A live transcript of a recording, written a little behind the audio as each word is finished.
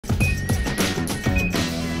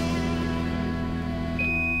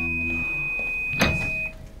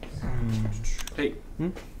Hey,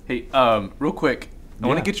 hey, real quick, I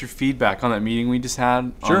want to Yeah. get your feedback on that meeting we just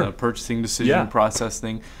had Sure. on the purchasing decision Yeah. process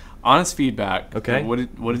thing. Honest feedback. Okay. What did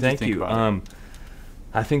you Thank think you. about it?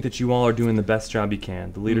 I think that you all are doing the best job you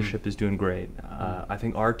can. The leadership is doing great. I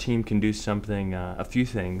think our team can do something, a few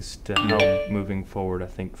things to help moving forward. I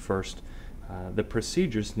think first, the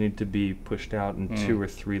procedures need to be pushed out in 2 or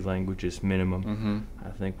 3 languages minimum. I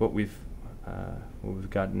think what we've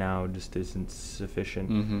got now just isn't sufficient.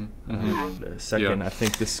 Second, Yeah. I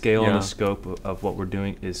think the scale and Yeah. the scope of what we're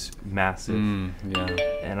doing is massive. Yeah.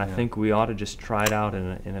 And I think we ought to just try it out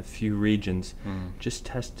in a few regions. Just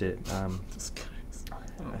test it.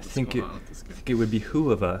 I think it would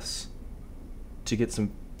behoove us to get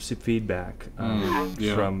some feedback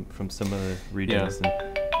from some of the regions.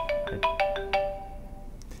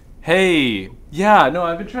 Hey, yeah, no,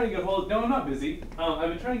 I've been trying to get a hold. No, I'm not busy. I've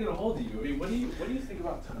been trying to get a hold of you. I mean, what do you think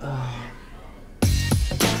about tonight?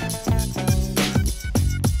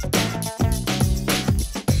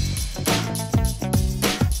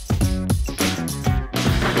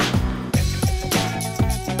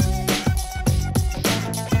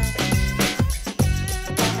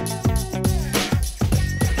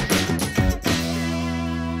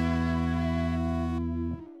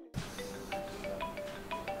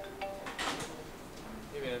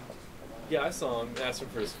 Hey man, yeah, I saw him, asked him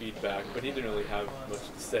for his feedback, but he didn't really have much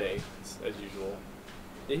to say, as usual.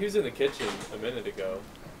 Yeah, he was in the kitchen a minute ago,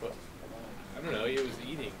 but I don't know, he was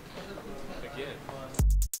eating again.